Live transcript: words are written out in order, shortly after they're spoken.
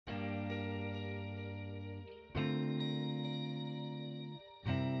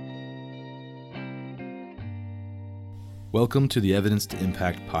Welcome to the Evidence to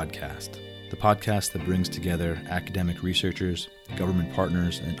Impact podcast, the podcast that brings together academic researchers, government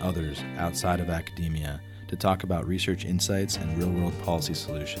partners, and others outside of academia to talk about research insights and real-world policy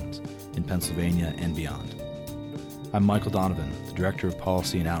solutions in Pennsylvania and beyond. I'm Michael Donovan, the Director of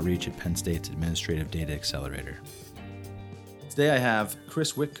Policy and Outreach at Penn State's Administrative Data Accelerator. Today I have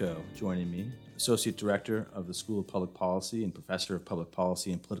Chris Witko joining me, Associate Director of the School of Public Policy and Professor of Public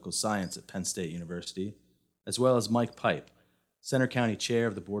Policy and Political Science at Penn State University, as well as Mike Pipe, Center County Chair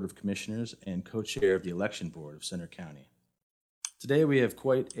of the Board of Commissioners and Co-Chair of the Election Board of Center County. Today we have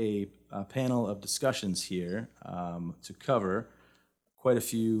quite a panel of discussions here to cover quite a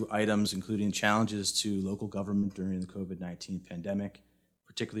few items, including challenges to local government during the COVID-19 pandemic,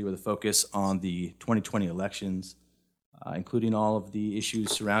 particularly with a focus on the 2020 elections, including all of the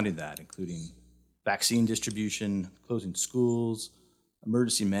issues surrounding that, including vaccine distribution, closing schools,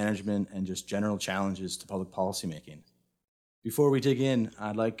 emergency management, and just general challenges to public policymaking. Before we dig in,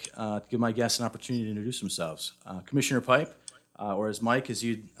 I'd like to give my guests an opportunity to introduce themselves. Commissioner Pipe, or as Mike, as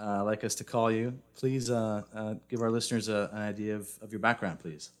you'd like us to call you, please give our listeners an idea of your background,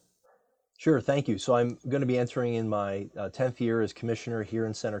 please. Sure, thank you. So I'm going to be entering in my 10th year as commissioner here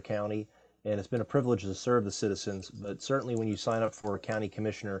in Center County, and it's been a privilege to serve the citizens, but certainly when you sign up for a county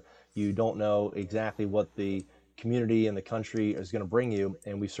commissioner, you don't know exactly what the community and the country is going to bring you,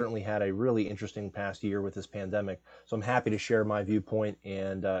 and we've certainly had a really interesting past year with this pandemic. So I'm happy to share my viewpoint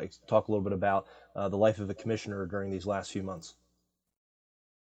and talk a little bit about the life of a commissioner during these last few months.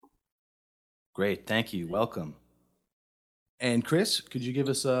 Great, thank you. Welcome. And Chris, could you give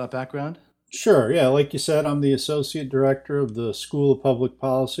us a background? Sure, yeah, like you said, I'm the Associate Director of the School of Public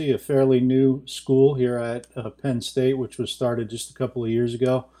Policy, a fairly new school here at Penn State, which was started just a couple of years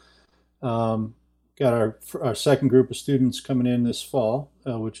ago. Got our second group of students coming in this fall,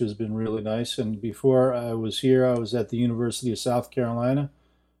 which has been really nice. And before I was here, I was at the University of South Carolina,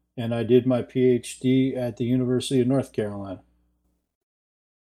 and I did my PhD at the University of North Carolina.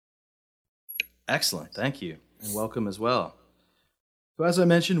 Excellent, thank you, and welcome as well. So as I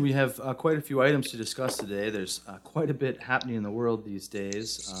mentioned, we have quite a few items to discuss today. There's quite a bit happening in the world these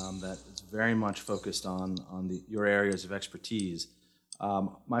days that is very much focused on your areas of expertise.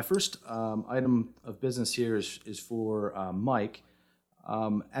 My first item of business here is for Mike.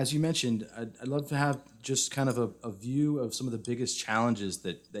 As you mentioned, I'd love to have just kind of a view of some of the biggest challenges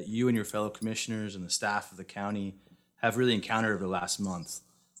that you and your fellow commissioners and the staff of the county have really encountered over the last month.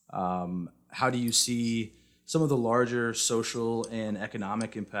 How do you see some of the larger social and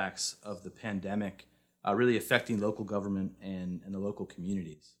economic impacts of the pandemic really affecting local government and the local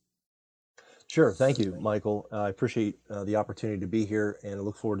communities? Sure, thank you, Michael. I appreciate the opportunity to be here, and I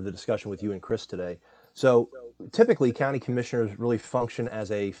look forward to the discussion with you and Chris today. So typically, county commissioners really function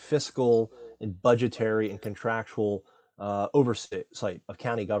as a fiscal and budgetary and contractual oversight of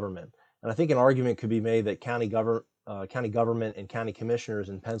county government. And I think an argument could be made that county government and county commissioners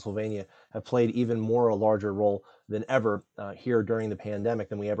in Pennsylvania have played even more a larger role than ever here during the pandemic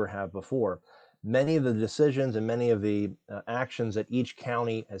than we ever have before. Many of the decisions and many of the actions that each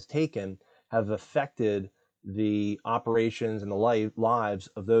county has taken have affected the operations and the lives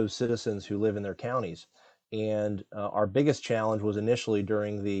of those citizens who live in their counties. And our biggest challenge was initially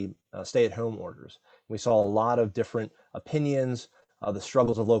during the stay-at-home orders. We saw a lot of different opinions, the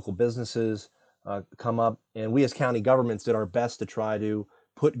struggles of local businesses come up, and we as county governments did our best to try to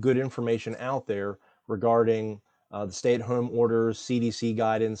put good information out there regarding the stay-at-home orders, CDC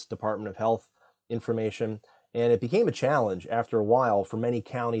guidance, Department of Health information. And it became a challenge after a while for many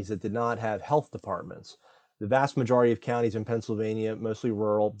counties that did not have health departments. The vast majority of counties in Pennsylvania, mostly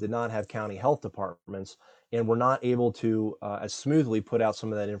rural, did not have county health departments and were not able to as smoothly put out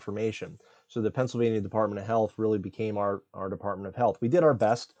some of that information. So the Pennsylvania Department of Health really became our Department of Health. We did our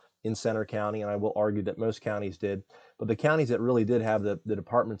best in Center County, and I will argue that most counties did, but the counties that really did have the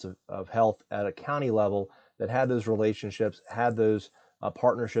departments of health at a county level that had those relationships, had those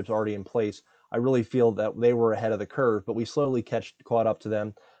partnerships already in place, I really feel that they were ahead of the curve, but we slowly caught up to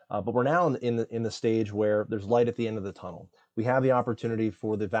them. But we're now in the stage where there's light at the end of the tunnel. We have the opportunity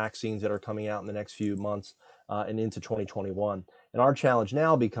for the vaccines that are coming out in the next few months and into 2021. And our challenge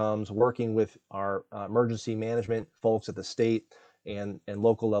now becomes working with our emergency management folks at the state and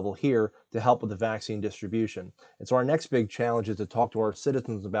local level here to help with the vaccine distribution. And so our next big challenge is to talk to our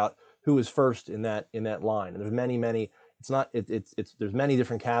citizens about who is first in that line. And there's many. There's many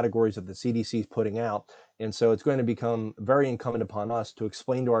different categories that the CDC is putting out. And so it's going to become very incumbent upon us to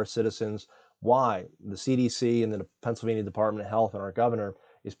explain to our citizens why the CDC and the Pennsylvania Department of Health and our governor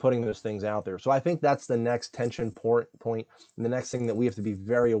is putting those things out there. So I think that's the next tension point and the next thing that we have to be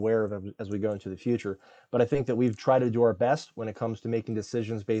very aware of as we go into the future. But I think that we've tried to do our best when it comes to making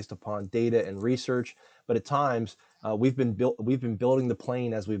decisions based upon data and research. But at times, we've been building the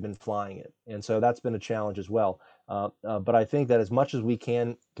plane as we've been flying it, and so that's been a challenge as well. But I think that as much as we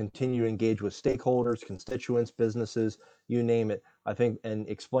can continue to engage with stakeholders, constituents, businesses, you name it, I think, and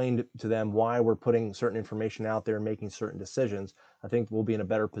explain to them why we're putting certain information out there and making certain decisions, I think we'll be in a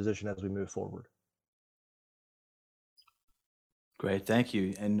better position as we move forward. Great, thank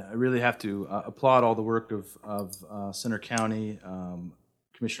you. And I really have to applaud all the work of Center County,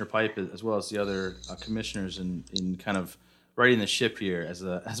 Commissioner Pipe, as well as the other commissioners in kind of righting the ship here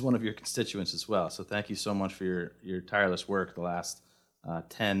as one of your constituents as well. So thank you so much for your tireless work the last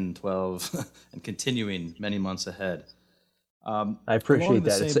 10, 12, and continuing many months ahead. I appreciate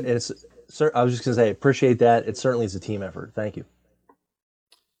that. I was just going to say, appreciate that. It certainly is a team effort. Thank you.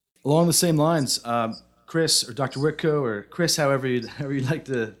 Along the same lines, Chris or Dr. Whitco or Chris, however you'd like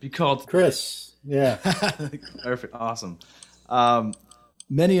to be called. Chris, yeah. Perfect, awesome.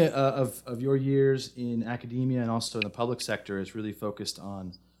 Many of your years in academia and also in the public sector is really focused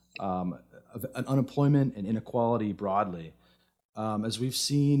on unemployment and inequality broadly. As we've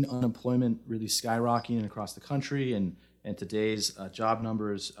seen unemployment really skyrocketing across the country and today's job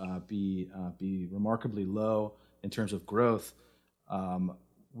numbers be remarkably low in terms of growth,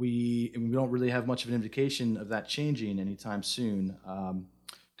 we don't really have much of an indication of that changing anytime soon.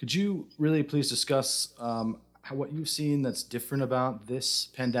 Could you really please discuss what you've seen that's different about this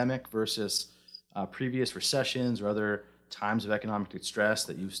pandemic versus previous recessions or other times of economic distress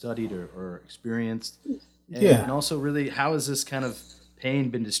that you've studied or experienced? And also really, how has this kind of pain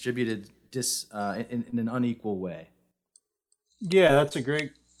been distributed in an unequal way? Yeah, that's a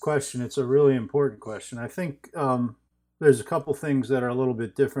great question. It's a really important question. I think there's a couple things that are a little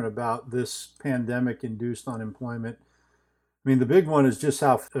bit different about this pandemic-induced unemployment. I mean, the big one is just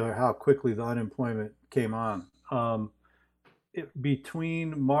how quickly the unemployment came on.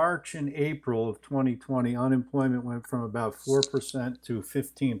 Between March and April of 2020, unemployment went from about 4% to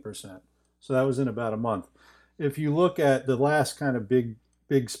 15%. So that was in about a month. If you look at the last kind of big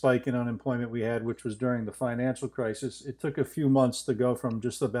spike in unemployment we had, which was during the financial crisis, it took a few months to go from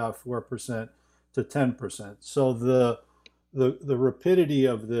just about 4% to 10%. So the rapidity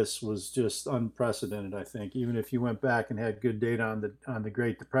of this was just unprecedented, I think. Even if you went back and had good data on the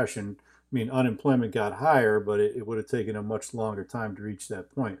Great Depression, I mean, unemployment got higher, but it would have taken a much longer time to reach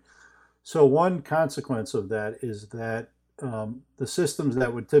that point. So one consequence of that is that the systems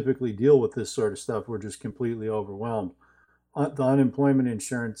that would typically deal with this sort of stuff were just completely overwhelmed. The unemployment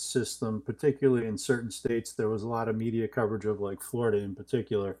insurance system, particularly in certain states, there was a lot of media coverage of, like Florida in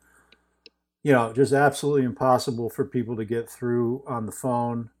particular, just absolutely impossible for people to get through on the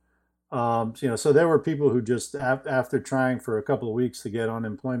phone. So there were people who just after trying for a couple of weeks to get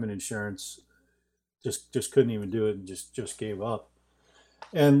unemployment insurance, just couldn't even do it and just gave up.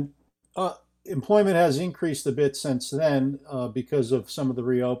 And employment has increased a bit since then because of some of the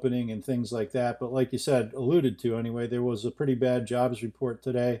reopening and things like that. But like you said, alluded to anyway, there was a pretty bad jobs report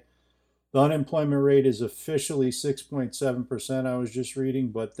today. The unemployment rate is officially 6.7%, I was just reading,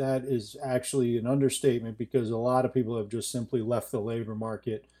 but that is actually an understatement because a lot of people have just simply left the labor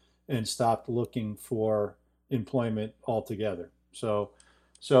market and stopped looking for employment altogether. So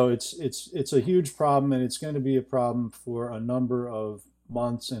it's a huge problem, and it's going to be a problem for a number of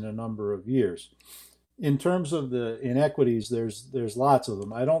months and a number of years. In terms of the inequities, there's lots of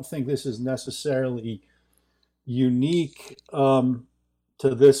them. I don't think this is necessarily unique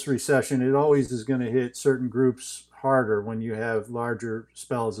to this recession. It always is going to hit certain groups harder when you have larger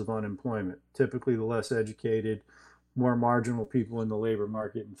spells of unemployment, typically the less educated, more marginal people in the labor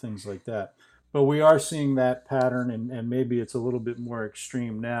market and things like that. But we are seeing that pattern, and maybe it's a little bit more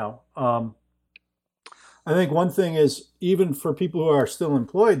extreme now. I think one thing is, even for people who are still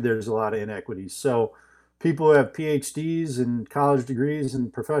employed, there's a lot of inequities. So people who have PhDs and college degrees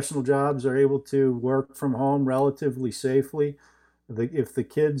and professional jobs are able to work from home relatively safely. If the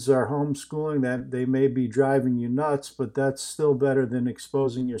kids are homeschooling, that they may be driving you nuts, but that's still better than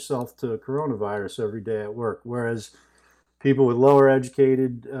exposing yourself to coronavirus every day at work. Whereas people with lower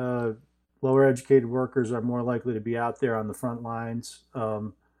educated workers are more likely to be out there on the front lines,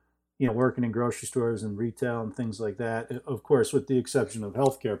 working in grocery stores and retail and things like that. Of course, with the exception of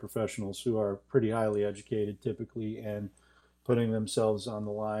healthcare professionals who are pretty highly educated typically and putting themselves on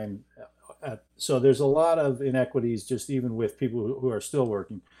the line. So there's a lot of inequities just even with people who are still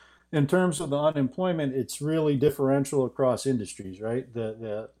working. In terms of the unemployment, it's really differential across industries, right?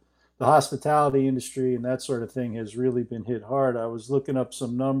 The the hospitality industry and that sort of thing has really been hit hard. I was looking up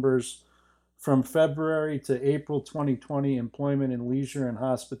some numbers from February to April 2020. Employment in leisure and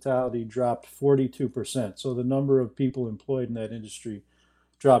hospitality dropped 42%. So the number of people employed in that industry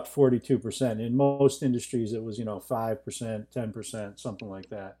dropped 42%. In most industries, it was, 5%, 10%, something like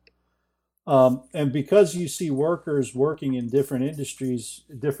that. And because you see workers working in different industries,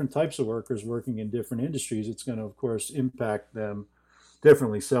 different types of workers working in different industries, it's going to, of course, impact them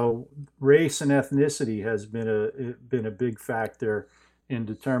differently. So race and ethnicity has been a big factor in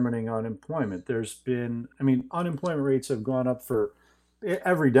determining unemployment. Unemployment rates have gone up for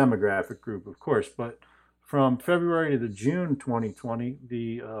every demographic group, of course, but from February to June 2020,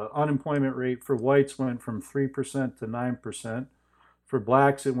 the unemployment rate for whites went from 3% to 9%. For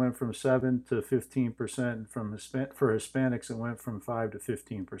blacks, it went from 7 to 15%. For Hispanics, it went from 5 to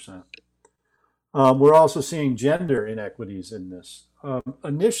 15%. We're also seeing gender inequities in this.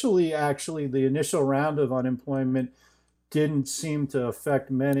 Initially, actually, the initial round of unemployment didn't seem to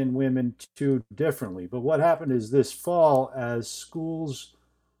affect men and women too differently. But what happened is this fall, as schools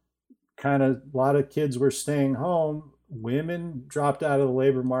a lot of kids were staying home, women dropped out of the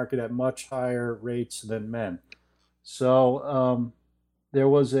labor market at much higher rates than men. So there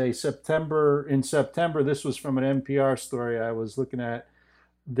was in September, this was from an NPR story I was looking at,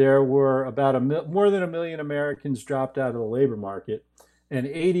 there were about more than 1 million Americans dropped out of the labor market, and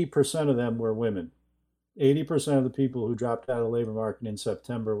 80% of them were women. 80% of the people who dropped out of the labor market in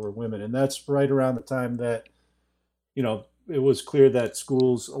September were women. And that's right around the time that, it was clear that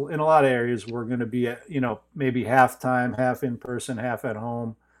schools in a lot of areas were going to be, maybe half time, half in person, half at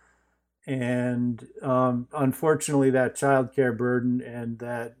home. And unfortunately, that childcare burden and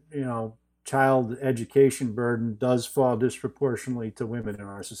that, child education burden does fall disproportionately to women in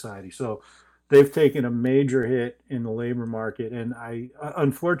our society. So they've taken a major hit in the labor market. And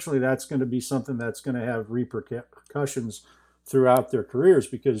unfortunately, that's going to be something that's going to have repercussions throughout their careers,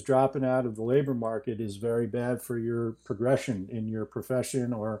 because dropping out of the labor market is very bad for your progression in your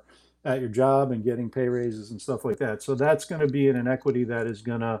profession or at your job and getting pay raises and stuff like that. So that's going to be an inequity that is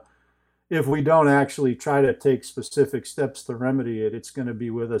going to, if we don't actually try to take specific steps to remedy it, it's going to be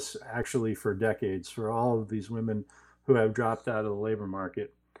with us actually for decades for all of these women who have dropped out of the labor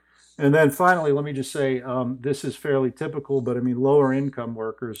market. And then finally, let me just say, this is fairly typical, but lower income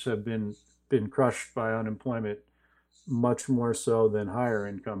workers have been crushed by unemployment much more so than higher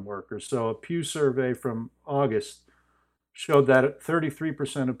income workers. So a Pew survey from August showed that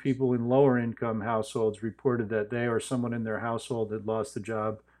 33% of people in lower income households reported that they or someone in their household had lost a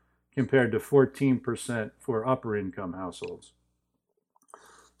job, compared to 14% for upper income households.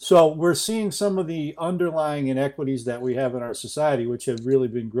 So we're seeing some of the underlying inequities that we have in our society, which have really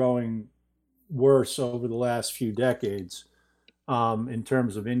been growing worse over the last few decades, in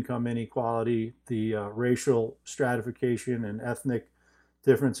terms of income inequality, the racial stratification and ethnic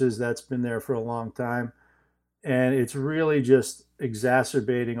differences that's been there for a long time. And it's really just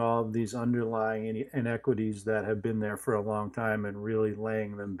exacerbating all of these underlying inequities that have been there for a long time and really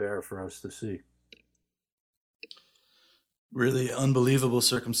laying them bare for us to see. Really unbelievable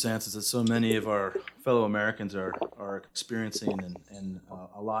circumstances that so many of our fellow Americans are experiencing, and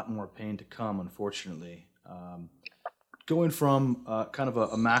a lot more pain to come, unfortunately. Going from kind of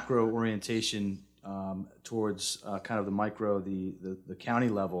a macro orientation towards kind of the micro, the county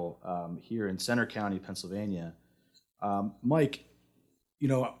level here in Center County, Pennsylvania. Mike,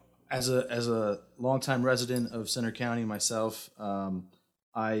 as a longtime resident of Center County myself,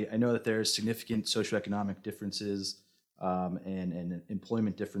 I know that there's significant socioeconomic differences and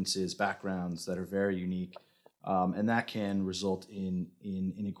employment differences, backgrounds that are very unique, and that can result in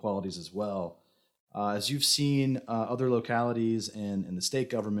inequalities as well. As you've seen other localities and the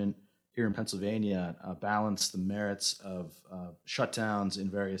state government here in Pennsylvania balance the merits of shutdowns in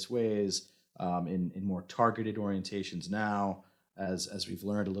various ways, in more targeted orientations now, as we've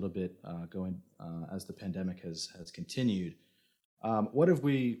learned a little bit as the pandemic has continued. What have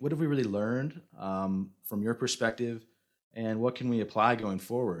we really learned from your perspective, and what can we apply going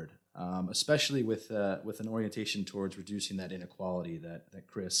forward, especially with an orientation towards reducing that inequality that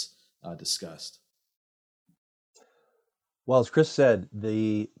Chris discussed? Well, as Chris said,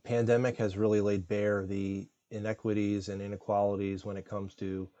 the pandemic has really laid bare the inequities and inequalities when it comes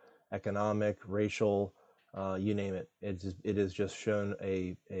to economic, racial, you name it. It has just shown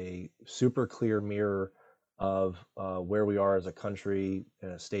a super clear mirror of where we are as a country,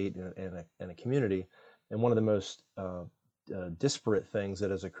 and a state, and a community. And one of the most disparate things that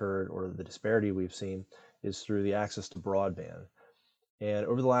has occurred, or the disparity we've seen, is through the access to broadband. And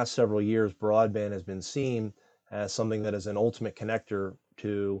over the last several years, broadband has been seen as something that is an ultimate connector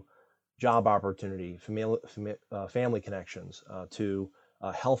to job opportunity, family connections, to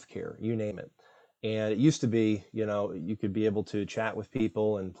healthcare, you name it. And it used to be, you could be able to chat with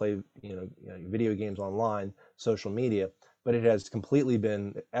people and play, video games online, social media, but it has completely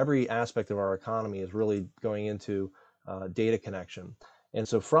been, every aspect of our economy is really going into data connection. And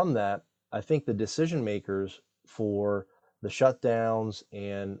so from that, I think the decision makers for the shutdowns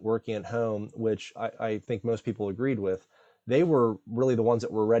and working at home, which I think most people agreed with, they were really the ones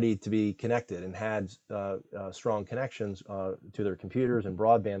that were ready to be connected and had strong connections to their computers and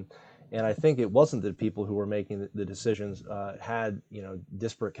broadband. And I think it wasn't the people who were making the decisions had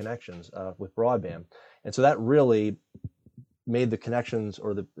disparate connections with broadband, and so that really made the connections,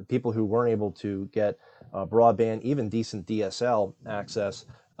 or the people who weren't able to get broadband, even decent DSL access,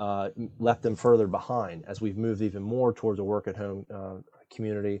 left them further behind as we've moved even more towards a work at home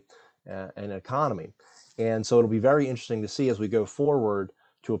community and economy. And so it'll be very interesting to see as we go forward,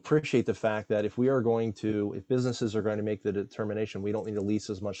 to appreciate the fact that if businesses are going to make the determination, we don't need to lease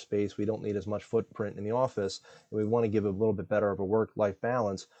as much space, we don't need as much footprint in the office, and we want to give a little bit better of a work-life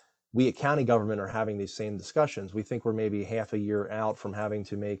balance, we at county government are having these same discussions. We think we're maybe half a year out from having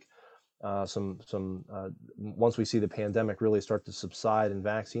to make once we see the pandemic really start to subside in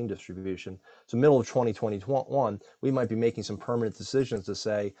vaccine distribution. So middle of 2021, we might be making some permanent decisions to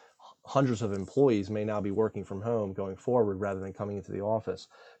say hundreds of employees may now be working from home going forward rather than coming into the office.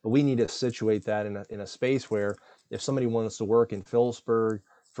 But we need to situate that in a space where if somebody wants to work in Phillipsburg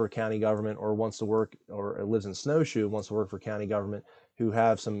for county government, or wants to work, or lives in Snowshoe, wants to work for county government, who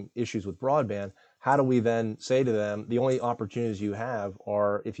have some issues with broadband, how do we then say to them, the only opportunities you have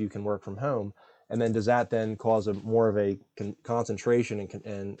are if you can work from home? And then does that then cause more of a concentration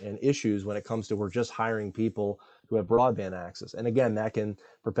and issues when it comes to, we're just hiring people who have broadband access? And again, that can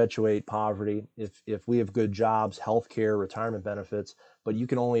perpetuate poverty if we have good jobs, healthcare, retirement benefits, but you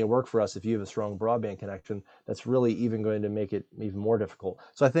can only work for us if you have a strong broadband connection. That's really even going to make it even more difficult.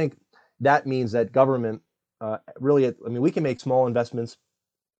 So I think that means that government we can make small investments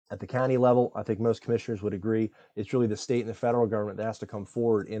at the county level. I think most commissioners would agree. It's really the state and the federal government that has to come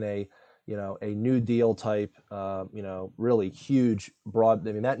forward in a New Deal type, really huge, broad.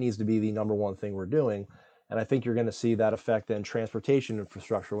 That needs to be the number one thing we're doing. And I think you're going to see that affect then transportation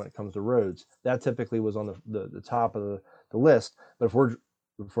infrastructure when it comes to roads. That typically was on the top of the list. But if we're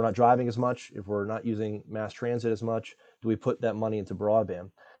not driving as much, if we're not using mass transit as much, do we put that money into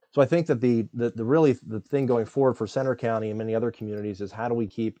broadband? So I think that the thing going forward for Center County and many other communities is, how do we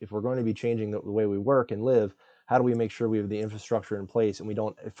keep, if we're going to be changing the way we work and live, how do we make sure we have the infrastructure in place and we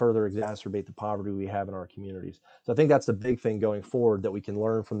don't further exacerbate the poverty we have in our communities? So I think that's the big thing going forward, that we can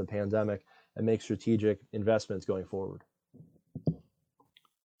learn from the pandemic and make strategic investments going forward.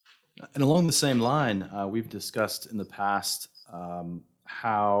 And along the same line, we've discussed in the past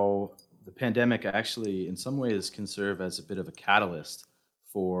how the pandemic actually, in some ways, can serve as a bit of a catalyst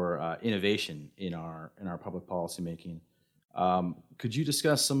for innovation in our public policy making. Could you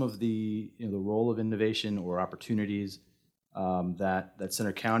discuss some of the the role of innovation or opportunities that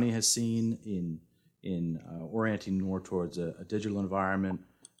Center County has seen in orienting more towards a digital environment,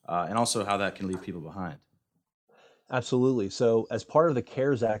 and also how that can leave people behind? Absolutely. So as part of the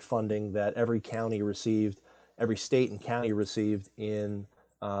CARES Act funding that every state and county received in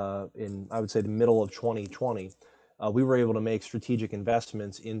I would say the middle of 2020, we were able to make strategic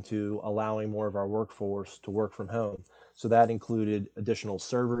investments into allowing more of our workforce to work from home. So that included additional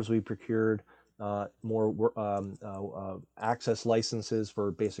servers we procured, more access licenses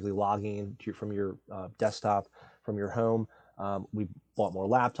for basically logging in from your desktop, from your home. We bought more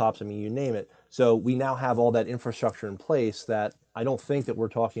laptops, you name it. So we now have all that infrastructure in place that I don't think that we're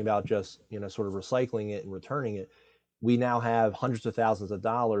talking about just, sort of recycling it and returning it. We now have hundreds of thousands of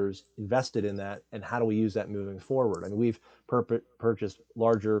dollars invested in that, and how do we use that moving forward? We've purchased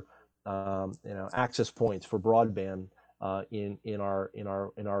larger, access points for broadband in our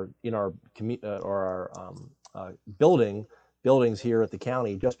buildings here at the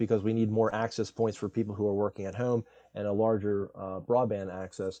county, just because we need more access points for people who are working at home and a larger broadband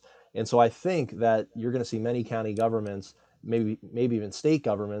access. And so I think that you're going to see many county governments, maybe even state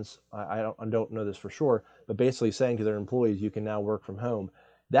governments, I don't know this for sure, but basically saying to their employees, you can now work from home.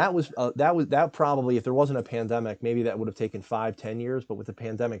 That probably, if there wasn't a pandemic, maybe that would have taken 5-10 years, but with the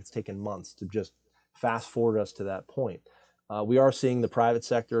pandemic, it's taken months to just fast forward us to that point. We are seeing the private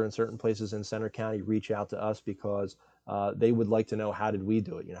sector in certain places in Center County reach out to us because they would like to know, how did we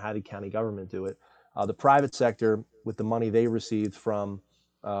do it? How did county government do it? The private sector, with the money they received from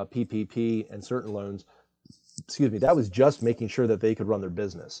PPP and certain loans, that was just making sure that they could run their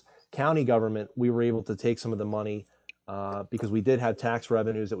business. County government, we were able to take some of the money because we did have tax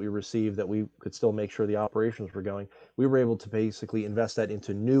revenues that we received that we could still make sure the operations were going. We were able to basically invest that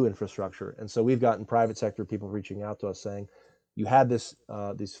into new infrastructure. And so we've gotten private sector people reaching out to us saying, you had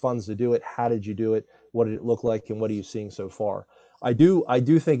these funds to do it. How did you do it? What did it look like? And what are you seeing so far? I do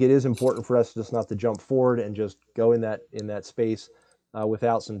think it is important for us just not to jump forward and just go in that space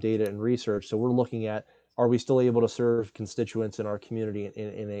without some data and research. So we're looking at, are we still able to serve constituents in our community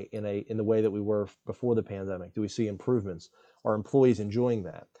in the way that we were before the pandemic? Do we see improvements? Are employees enjoying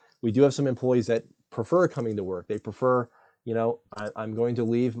that? We do have some employees that prefer coming to work. They prefer, I'm going to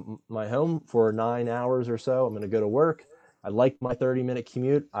leave my home for 9 hours or so. I'm going to go to work. I like my 30-minute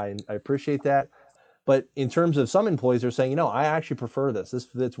commute. I appreciate that. But in terms of some employees, they're saying, I actually prefer this.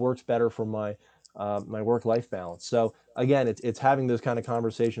 This works better for my work-life balance. So again, it's having those kind of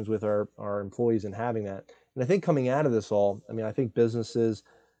conversations with our employees and having that. And I think coming out of this all, I think businesses,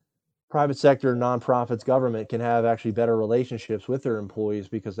 private sector, nonprofits, government can have actually better relationships with their employees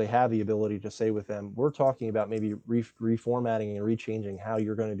because they have the ability to say with them, we're talking about maybe reformatting and rechanging how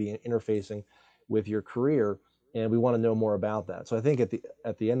you're going to be interfacing with your career. And we want to know more about that. So I think at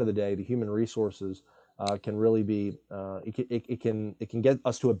the end of the day, the human resources can really be it can get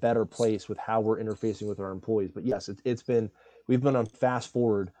us to a better place with how we're interfacing with our employees. But yes, we've been on fast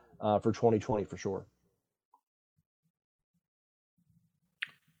forward for 2020 for sure.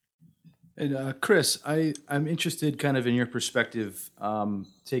 And Chris, I'm interested kind of in your perspective,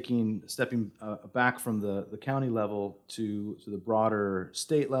 stepping back from the county level to the broader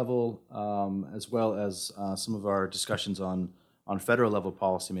state level, as well as some of our discussions on federal level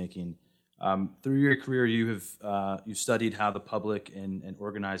policymaking. Through your career, you've studied how the public and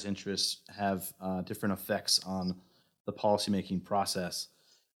organized interests have different effects on the policymaking process.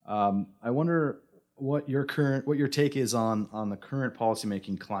 I wonder what your take is on the current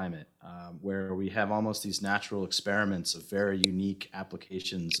policymaking climate, where we have almost these natural experiments of very unique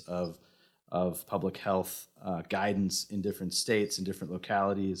applications of public health guidance in different states and different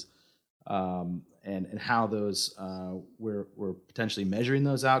localities, and how those we're potentially measuring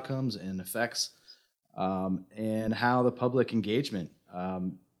those outcomes and effects, and how the public engagement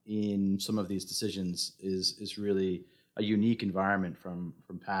in some of these decisions is really a unique environment from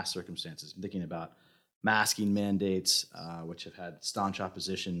past circumstances. I'm thinking about masking mandates, which have had staunch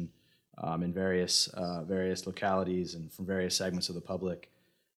opposition in various localities and from various segments of the public.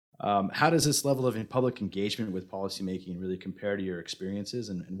 How does this level of public engagement with policymaking really compare to your experiences,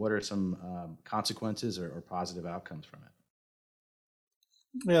 and what are some consequences or positive outcomes from it?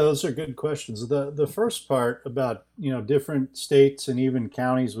 Yeah, those are good questions. The first part about different states and even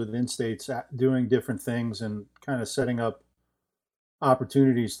counties within states doing different things and kind of setting up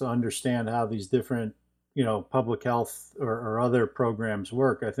opportunities to understand how these different public health or other programs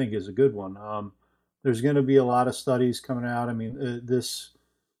work, I think is a good one. There's going to be a lot of studies coming out. This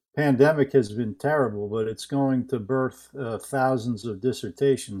pandemic has been terrible, but it's going to birth thousands of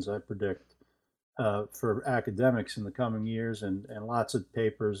dissertations, I predict, for academics in the coming years, and lots of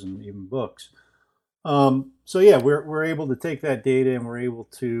papers and even books. So yeah, we're able to take that data and we're able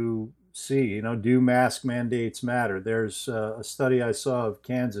to see, do mask mandates matter? There's a study I saw of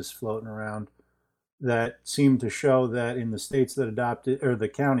Kansas floating around that seemed to show that in the states that adopted, or the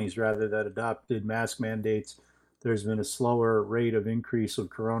counties rather, that adopted mask mandates, there's been a slower rate of increase of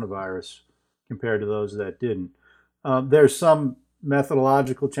coronavirus compared to those that didn't. There's some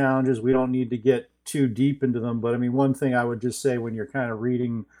methodological challenges. We don't need to get too deep into them, but one thing I would just say when you're kind of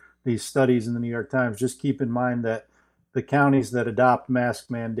reading these studies in the New York Times, just keep in mind that the counties that adopt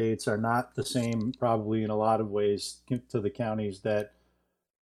mask mandates are not the same, probably in a lot of ways, to the counties that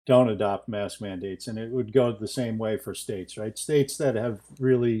don't adopt mask mandates. And it would go the same way for states, right? States that have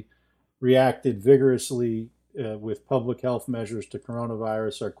really reacted vigorously with public health measures to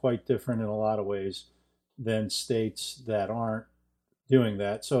coronavirus are quite different in a lot of ways than states that aren't doing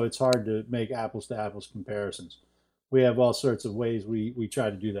that. So it's hard to make apples to apples comparisons. We have all sorts of ways we try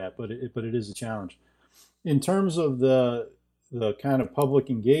to do that, but it is a challenge. In terms of the kind of public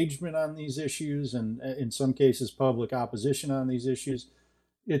engagement on these issues, and in some cases public opposition on these issues,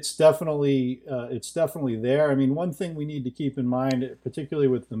 it's definitely there. One thing we need to keep in mind, particularly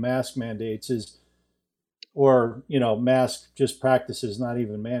with the mask mandates, is, or mask just practices, not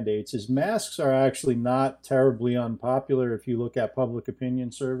even mandates, is masks are actually not terribly unpopular if you look at public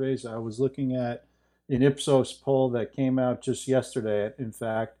opinion surveys. I was looking at an Ipsos poll that came out just yesterday, in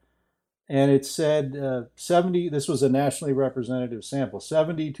fact, and it said this was a nationally representative sample,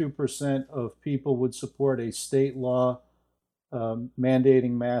 72% of people would support a state law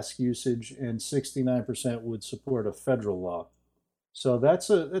mandating mask usage, and 69% would support a federal law. So that's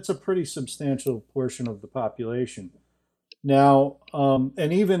a pretty substantial portion of the population. Now,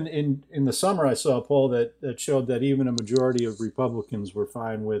 and even in the summer, I saw a poll that showed that even a majority of Republicans were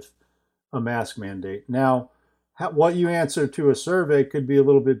fine with a mask mandate. Now, what you answer to a survey could be a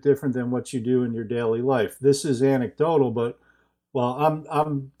little bit different than what you do in your daily life. This is anecdotal, but well,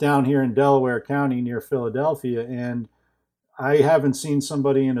 I'm down here in Delaware County near Philadelphia, and I haven't seen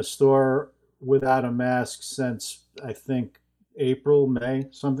somebody in a store without a mask since I think April, May,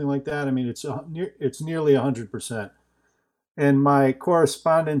 something like that. I mean, it's nearly 100%. And my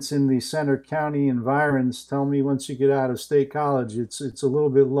correspondents in the Center County environs tell me once you get out of State College, it's a little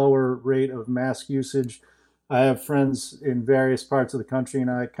bit lower rate of mask usage. I have friends in various parts of the country,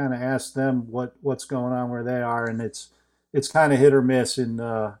 and I kind of ask them what's going on where they are, and it's kind of hit or miss in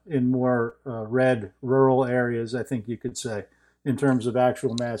more red rural areas, I think you could say, in terms of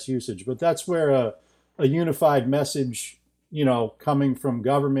actual mass usage. But that's where a unified message, coming from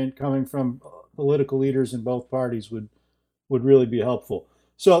government, coming from political leaders in both parties would really be helpful.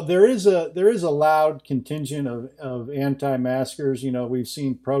 So there is a loud contingent of anti-maskers. We've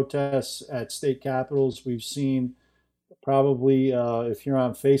seen protests at state capitals. We've seen probably if you're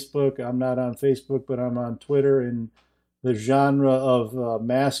on Facebook, I'm not on Facebook, but I'm on Twitter, and the genre of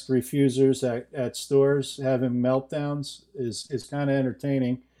mask refusers at stores having meltdowns is kind of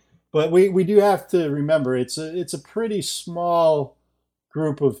entertaining. But we do have to remember it's a pretty small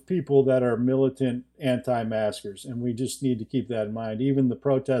group of people that are militant anti-maskers, and we just need to keep that in mind. Even the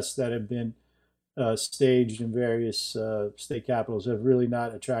protests that have been staged in various state capitals have really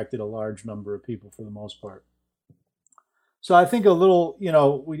not attracted a large number of people for the most part. So I think a little,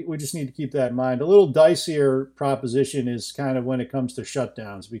 we just need to keep that in mind. A little dicier proposition is kind of when it comes to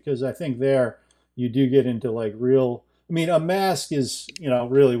shutdowns, because I think there you do get into like real, I mean, a mask is,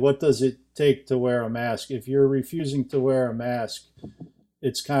 really, what does it take to wear a mask? If you're refusing to wear a mask,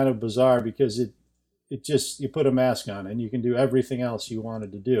 it's kind of bizarre because it just, you put a mask on and you can do everything else you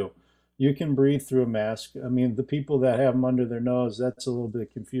wanted to do. You can breathe through a mask. I mean, the people that have them under their nose, that's a little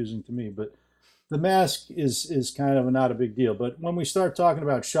bit confusing to me, but the mask is kind of not a big deal. But when we start talking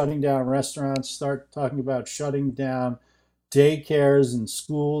about shutting down restaurants, start talking about shutting down daycares and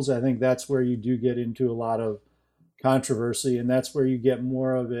schools, I think that's where you do get into a lot of controversy, and that's where you get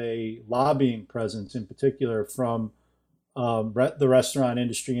more of a lobbying presence, in particular from the restaurant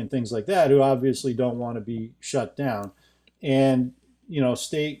industry and things like that, who obviously don't want to be shut down. And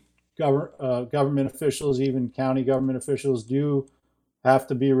state government officials, even county government officials, do have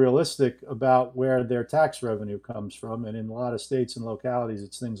to be realistic about where their tax revenue comes from. And in a lot of states and localities,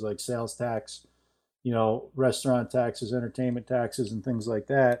 it's things like sales tax, restaurant taxes, entertainment taxes, and things like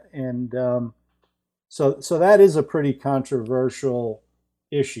that. And so that is a pretty controversial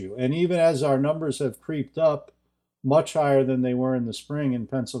issue. And even as our numbers have creeped up much higher than they were in the spring in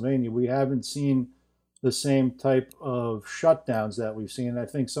Pennsylvania, we haven't seen the same type of shutdowns that we've seen. I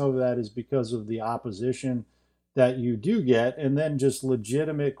think some of that is because of the opposition that you do get, and then just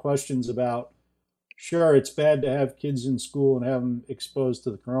legitimate questions about, sure, it's bad to have kids in school and have them exposed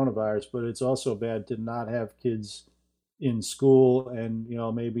to the coronavirus, but it's also bad to not have kids in school and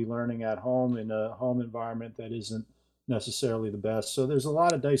maybe learning at home in a home environment that isn't necessarily the best. So there's a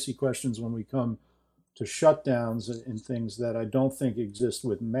lot of dicey questions when we come to shutdowns and things that I don't think exist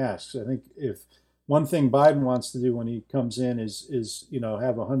with masks. I think if one thing Biden wants to do when he comes in is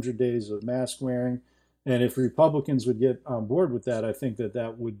have 100 days of mask wearing, and if Republicans would get on board with that, I think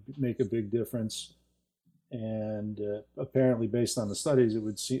that would make a big difference. And apparently, based on the studies,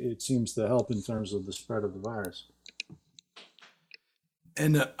 it seems to help in terms of the spread of the virus.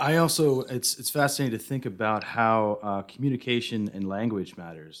 And I also, it's fascinating to think about how communication and language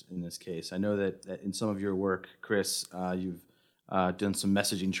matters in this case. I know that in some of your work, Chris, you've done some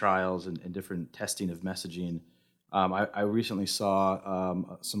messaging trials and different testing of messaging. I recently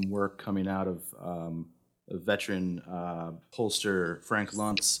saw some work coming out of a veteran pollster, Frank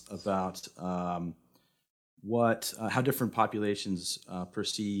Luntz, about how different populations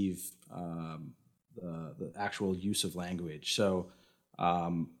perceive the actual use of language. So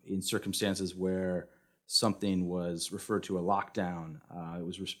in circumstances where something was referred to a lockdown, it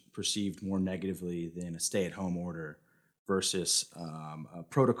was perceived more negatively than a stay-at-home order versus a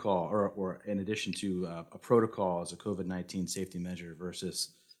protocol, or in addition to a protocol as a COVID-19 safety measure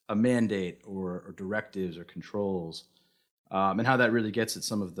versus a mandate or directives or controls, and how that really gets at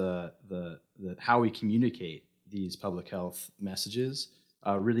some of the how we communicate these public health messages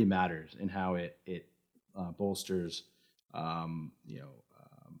really matters in how it bolsters,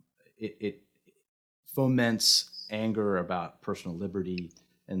 it foments anger about personal liberty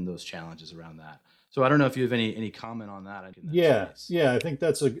and those challenges around that. So I don't know if you have any comment on that. In that Yeah, space. yeah, I think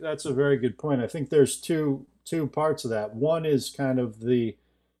that's a very good point. I think there's two parts of that. One is kind of the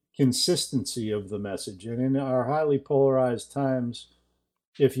consistency of the message, and in our highly polarized times,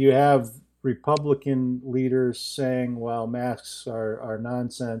 if you have Republican leaders saying, "Well, masks are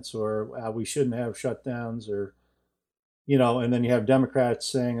nonsense," or "We shouldn't have shutdowns," or and then you have Democrats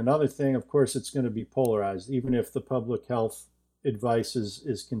saying another thing, of course, it's going to be polarized, even if the public health advice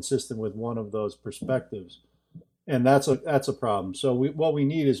is consistent with one of those perspectives. And that's a problem. So what we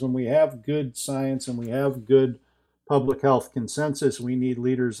need is when we have good science and we have good public health consensus, we need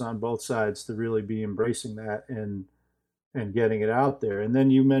leaders on both sides to really be embracing that and getting it out there. And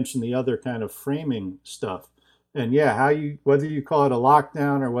then you mentioned the other kind of framing stuff. And yeah, whether you call it a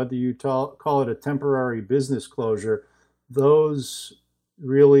lockdown or whether you call it a temporary business closure, those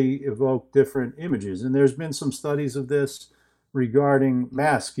really evoke different images. And there's been some studies of this regarding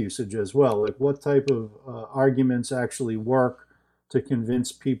mask usage as well. Like what type of arguments actually work to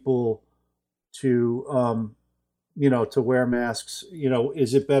convince people to, to wear masks?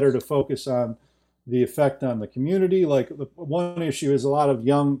 Is it better to focus on the effect on the community? Like one issue is a lot of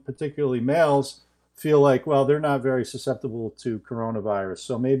young, particularly males, feel like, well, they're not very susceptible to coronavirus.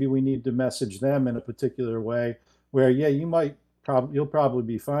 So maybe we need to message them in a particular way where, yeah, you'll probably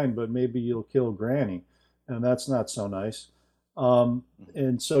be fine, but maybe you'll kill granny. And that's not so nice.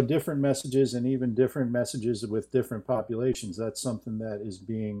 And so different messages and even different messages with different populations, that's something that is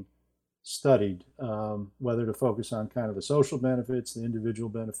being studied, whether to focus on kind of the social benefits, the individual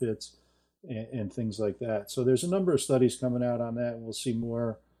benefits, and things like that. So there's a number of studies coming out on that, and we'll see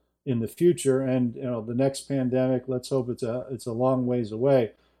more in the future. And the next pandemic, let's hope it's a long ways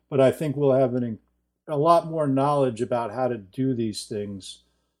away. But I think we'll have a lot more knowledge about how to do these things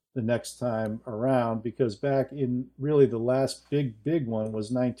the next time around, because back in really the last big one was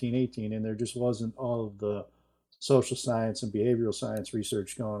 1918, and there just wasn't all of the social science and behavioral science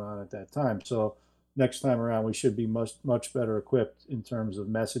research going on at that time. So next time around, we should be much better equipped in terms of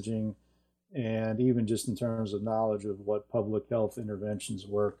messaging and even just in terms of knowledge of what public health interventions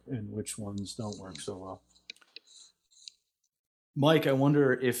work and which ones don't work so well. Mike, I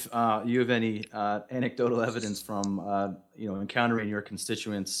wonder if you have any anecdotal evidence from encountering your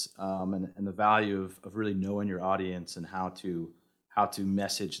constituents and the value of really knowing your audience and how to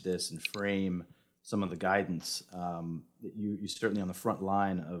message this and frame some of the guidance that you certainly on the front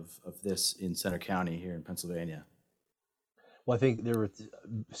line of this in Center County here in Pennsylvania. Well, I think there were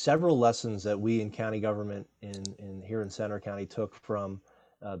several lessons that we in county government in here in Center County took from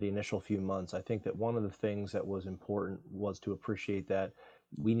the initial few months. I think that one of the things that was important was to appreciate that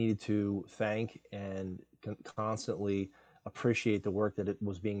we needed to thank and constantly appreciate the work that it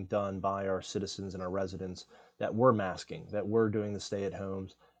was being done by our citizens and our residents that were masking, that were doing the stay at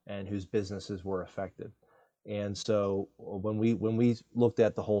homes, and whose businesses were affected. And so when we looked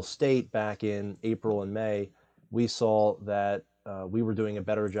at the whole state back in April and May, we saw that we were doing a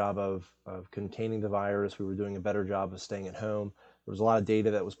better job of containing the virus. We were doing a better job of staying at home. There was a lot of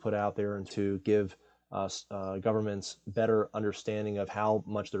data that was put out there and to give governments better understanding of how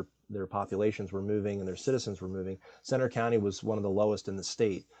much their populations were moving and their citizens were moving. Center County was one of the lowest in the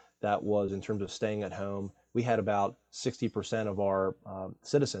state. That was in terms of staying at home. We had about 60% of our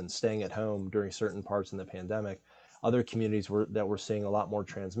citizens staying at home during certain parts in the pandemic. Other communities that were seeing a lot more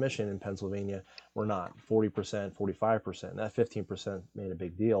transmission in Pennsylvania were not, 40%, 45%. That 15% made a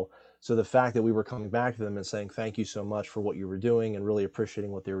big deal. So the fact that we were coming back to them and saying, thank you so much for what you were doing and really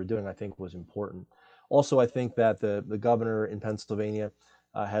appreciating what they were doing, I think was important. Also, I think that the governor in Pennsylvania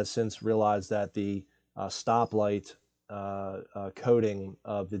has since realized that the stoplight coding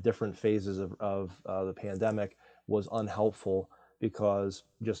of the different phases of the pandemic was unhelpful, because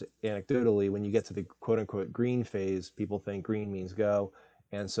just anecdotally, when you get to the quote unquote green phase, people think green means go.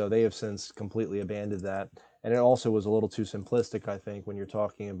 And so they have since completely abandoned that. And it also was a little too simplistic, I think, when you're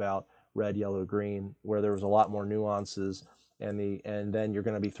talking about red, yellow, green, where there was a lot more nuances. And then you're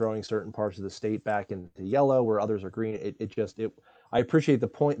going to be throwing certain parts of the state back into yellow where others are green. I appreciate the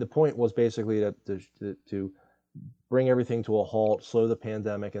point. The point was basically to bring everything to a halt, slow the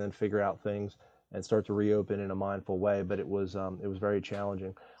pandemic, and then figure out things and start to reopen in a mindful way. But it was very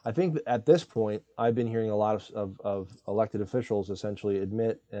challenging. I think that at this point, I've been hearing a lot of elected officials essentially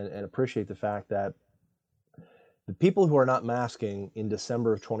admit and appreciate the fact that the people who are not masking in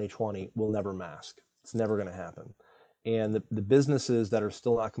December of 2020 will never mask. It's never going to happen. And the businesses that are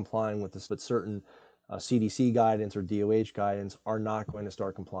still not complying with this, but certain CDC guidance or DOH guidance are not going to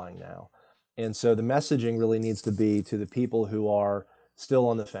start complying now. And so the messaging really needs to be to the people who are still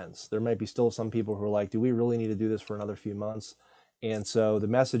on the fence. There might be still some people who are like, do we really need to do this for another few months? And so the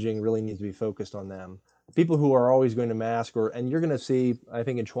messaging really needs to be focused on them. People who are always going to mask, and you're going to see, I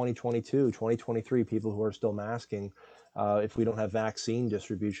think in 2022, 2023, people who are still masking, if we don't have vaccine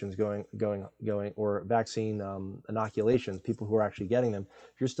distributions going, or vaccine inoculations, people who are actually getting them.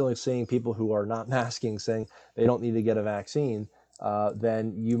 If you're still seeing people who are not masking saying they don't need to get a vaccine,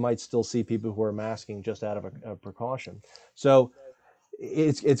 then you might still see people who are masking just out of a precaution. So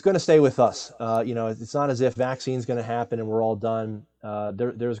it's going to stay with us. It's not as if vaccine's going to happen and we're all done.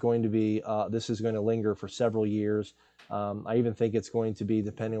 There's going to be, this is going to linger for several years. I even think it's going to be,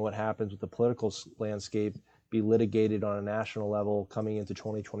 depending on what happens with the political landscape, be litigated on a national level coming into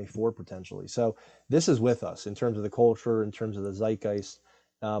 2024 potentially. So this is with us in terms of the culture, in terms of the zeitgeist.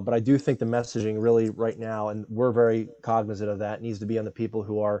 But I do think the messaging really right now, and we're very cognizant of that, needs to be on the people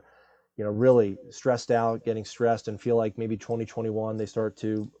who are really stressed out, getting stressed, and feel like maybe 2021 they start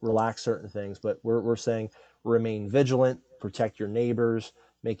to relax certain things. But we're saying remain vigilant, protect your neighbors,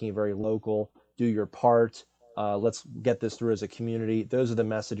 making it very local, do your part. Let's get this through as a community. Those are the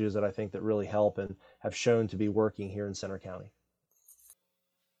messages that I think that really help and have shown to be working here in Center County.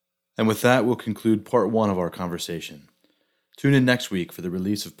 And with that, we'll conclude part 1 of our conversation. Tune in next week for the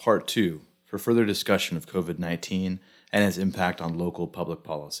release of part 2 for further discussion of COVID-19 and its impact on local public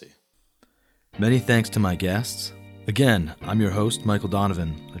policy. Many thanks to my guests. Again, I'm your host, Michael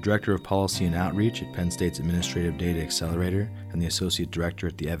Donovan, the Director of Policy and Outreach at Penn State's Administrative Data Accelerator and the Associate Director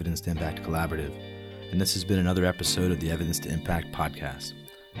at the Evidence to Impact Collaborative. And this has been another episode of the Evidence to Impact podcast.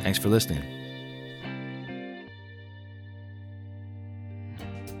 Thanks for listening.